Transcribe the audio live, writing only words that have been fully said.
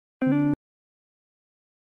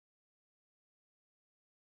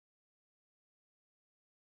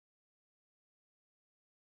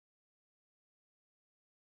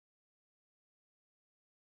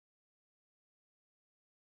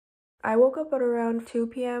I woke up at around 2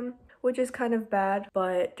 p.m., which is kind of bad,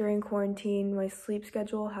 but during quarantine, my sleep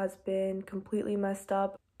schedule has been completely messed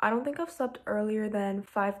up. I don't think I've slept earlier than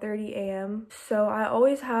 5:30 a.m., so I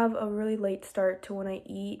always have a really late start to when I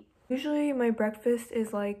eat. Usually my breakfast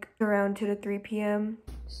is like around 2 to 3 p.m.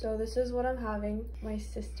 So this is what I'm having. My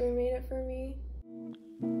sister made it for me.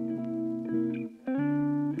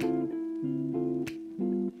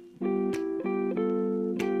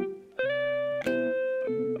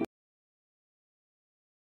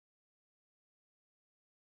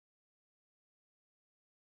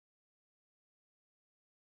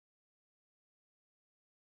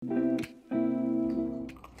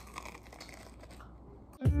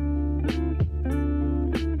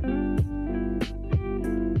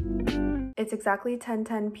 It's exactly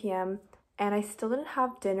 10:10 p.m. and I still didn't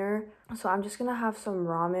have dinner, so I'm just gonna have some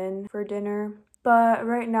ramen for dinner. But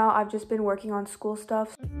right now I've just been working on school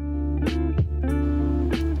stuff.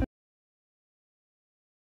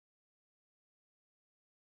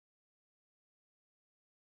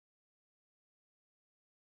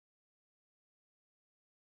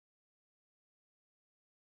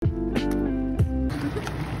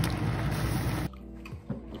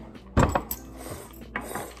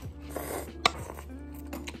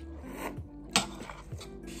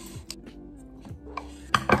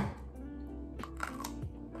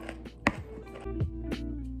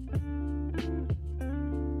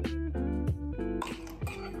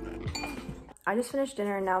 I just finished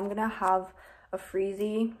dinner and now I'm gonna have a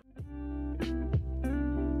freezy.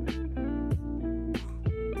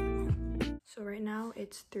 So right now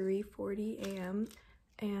it's 3:40 a.m.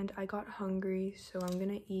 and I got hungry, so I'm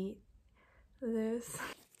gonna eat this.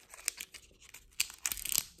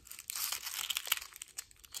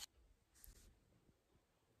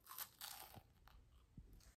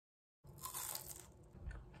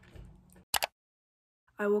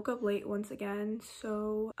 I woke up late once again,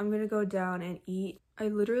 so I'm gonna go down and eat. I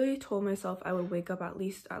literally told myself I would wake up at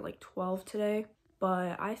least at like 12 today,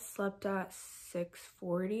 but I slept at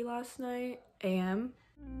 6:40 last night a.m.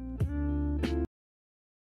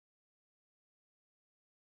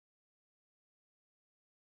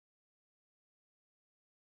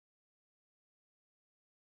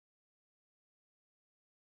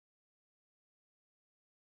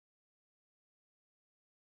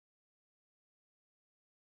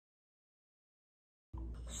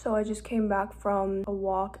 So I just came back from a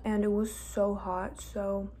walk and it was so hot,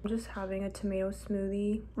 so I'm just having a tomato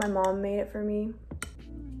smoothie. My mom made it for me.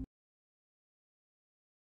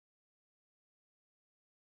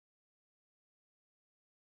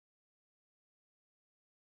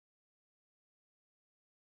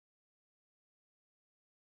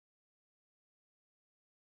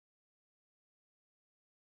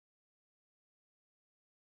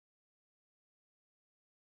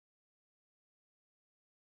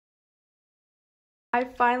 I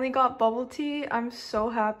finally got bubble tea. I'm so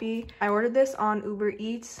happy. I ordered this on Uber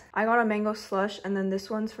Eats. I got a mango slush and then this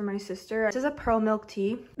one's for my sister. This is a pearl milk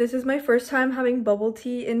tea. This is my first time having bubble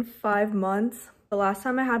tea in 5 months. The last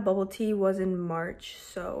time I had bubble tea was in March,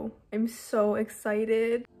 so I'm so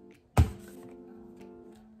excited.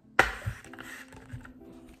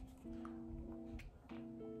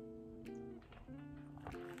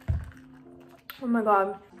 Oh my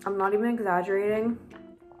god, I'm not even exaggerating.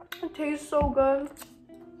 It tastes so good.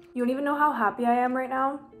 You don't even know how happy I am right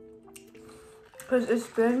now, because it's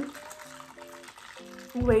been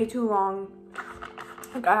way too long.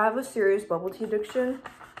 Like, I have a serious bubble tea addiction,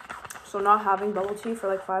 so not having bubble tea for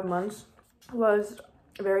like 5 months was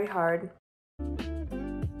very hard.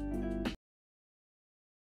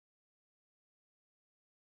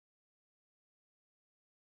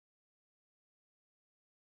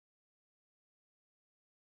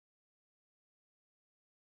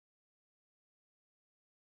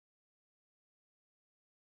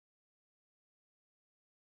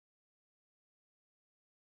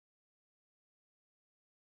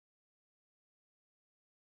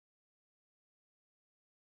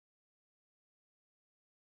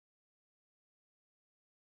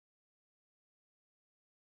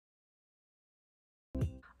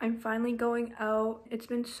 I'm finally going out. It's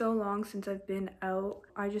been so long since I've been out.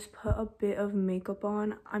 I just put a bit of makeup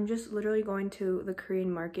on. I'm just literally going to the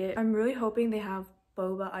Korean market. I'm really hoping they have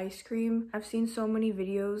boba ice cream. I've seen so many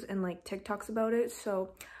videos and like TikToks about it,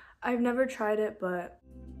 so I've never tried it, but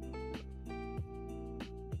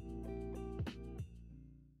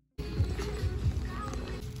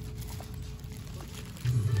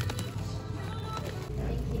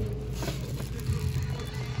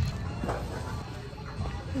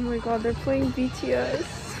oh my god, they're playing BTS.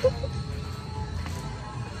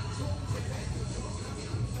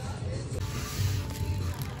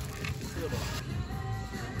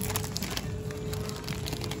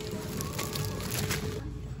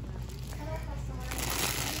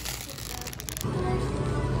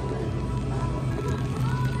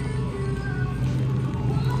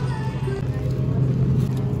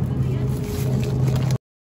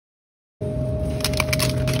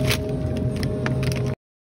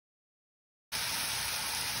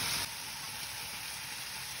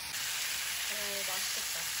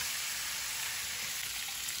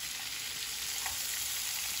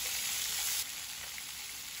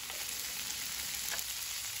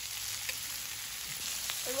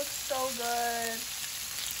 good.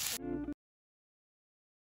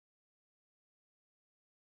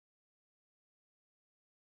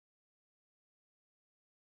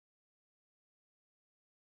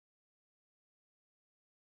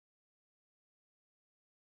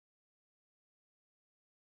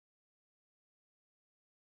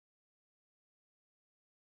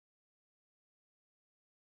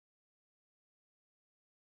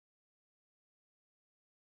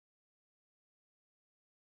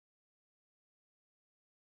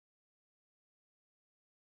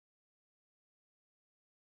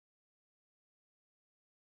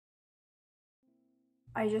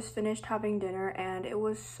 I just finished having dinner and it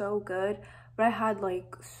was so good, but I had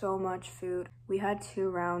like so much food. We had 2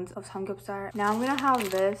 rounds of samgyeopsal. Now I'm gonna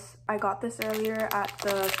have this. I got this earlier at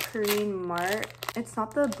the Korean Mart. It's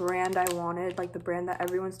not the brand I wanted, like the brand that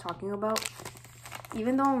everyone's talking about.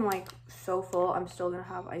 Even though I'm like so full, I'm still gonna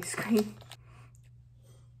have ice cream.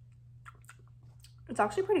 It's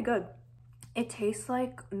actually pretty good. It tastes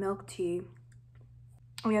like milk tea.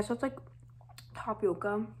 Oh yeah, so it's like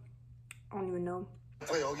tapioca. I don't even know.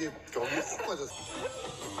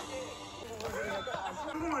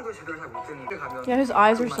 Yeah, his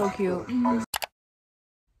eyes are so cute.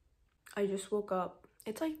 I just woke up.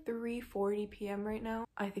 It's like 3:40 p.m. right now.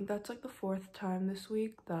 I think that's like the 4th time this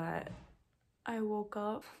week that I woke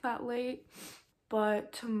up that late.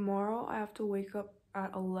 But tomorrow I have to wake up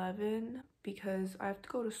at 11 because I have to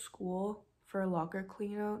go to school for locker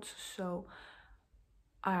cleanouts. So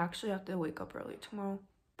I actually have to wake up early tomorrow.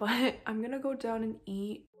 But I'm gonna go down and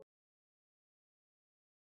eat.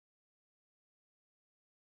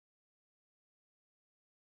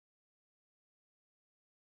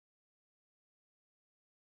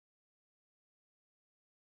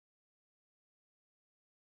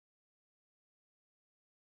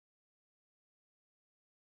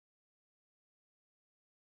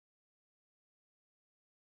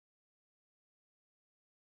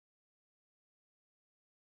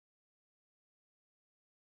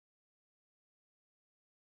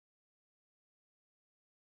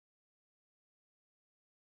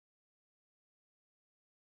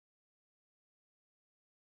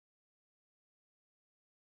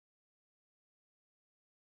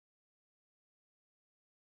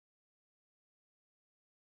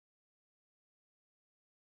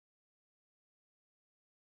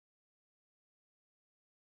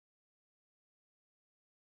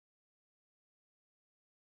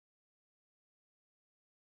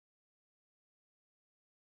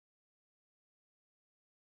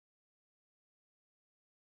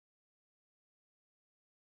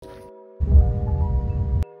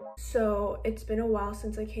 So it's been a while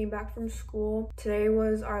since I came back from school. Today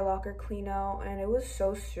was our locker clean out and it was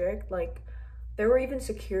so strict. Like there were even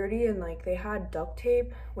security and like they had duct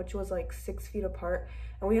tape, which was like 6 feet apart,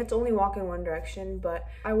 and we had to only walk in one direction. But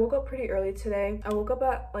I woke up pretty early today. I woke up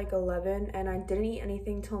at like 11 and I didn't eat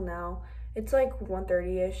anything till now. It's like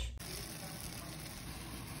 1:30-ish.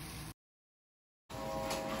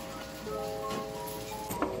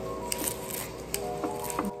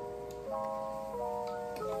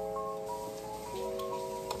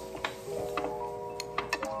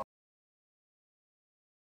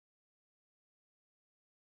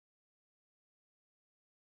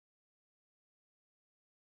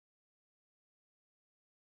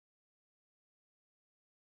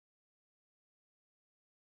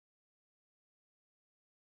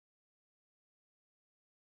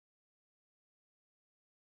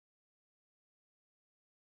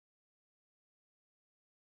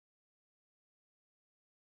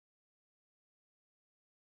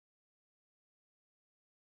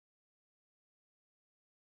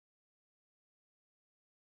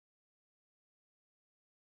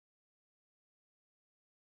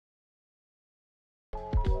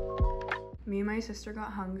 Me and my sister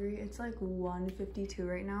got hungry. It's like 1:52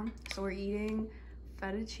 right now. So we're eating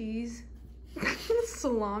feta cheese,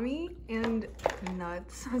 salami, and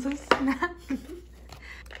nuts as a snack.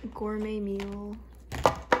 Gourmet meal.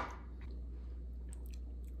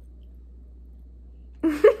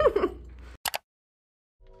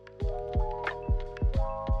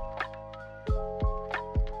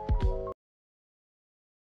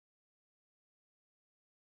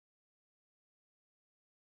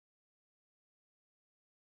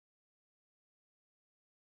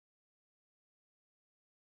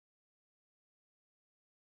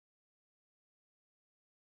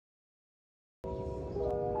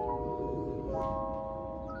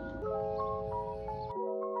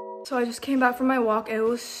 So I just came back from my walk and it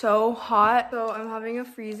was so hot. So I'm having a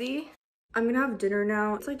freezy. I'm gonna have dinner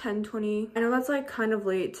now. It's like 10:20. I know that's like kind of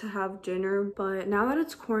late to have dinner, but now that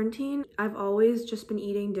it's quarantine, I've always just been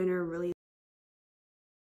eating dinner really.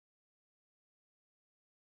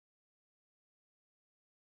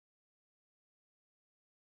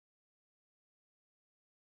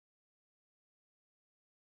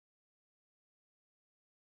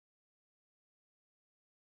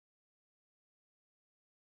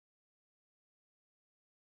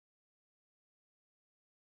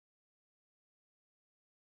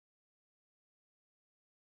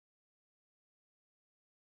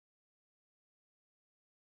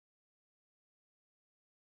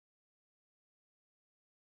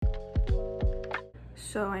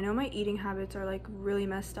 So I know my eating habits are like really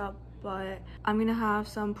messed up, but I'm gonna have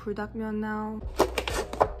some 불닭면 now.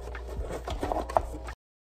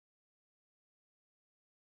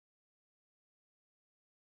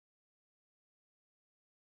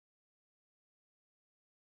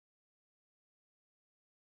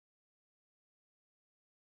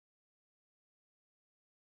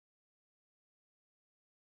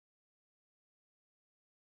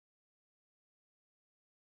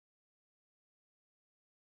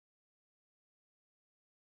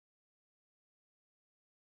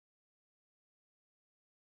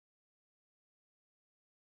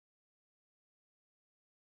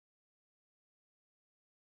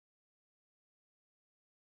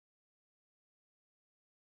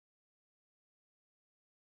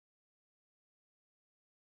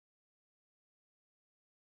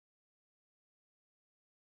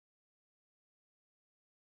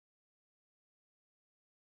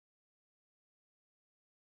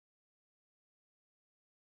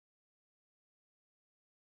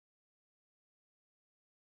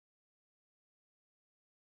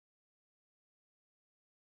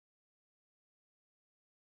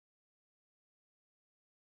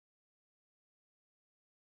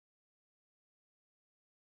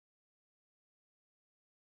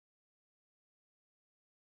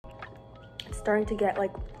 It's starting to get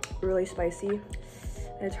like really spicy and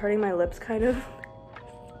it's hurting my lips kind of.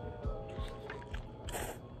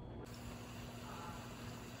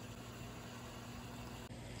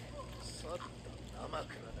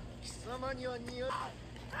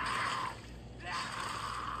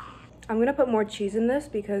 I'm gonna put more cheese in this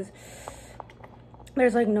because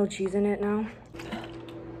there's like no cheese in it now.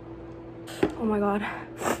 Oh my god,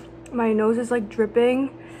 my nose is like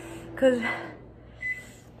dripping because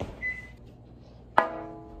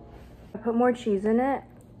I put more cheese in it.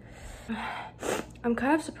 I'm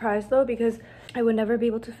kind of surprised though because I would never be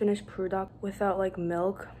able to finish 불닭 without like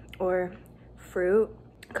milk or fruit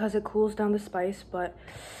because it cools down the spice, but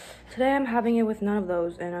today I'm having it with none of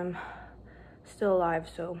those and I'm still alive,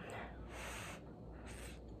 so.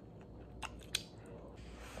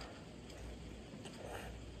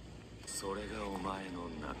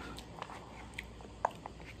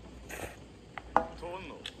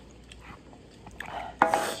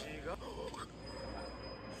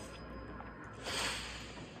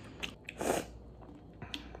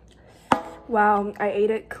 Wow, I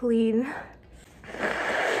ate it clean.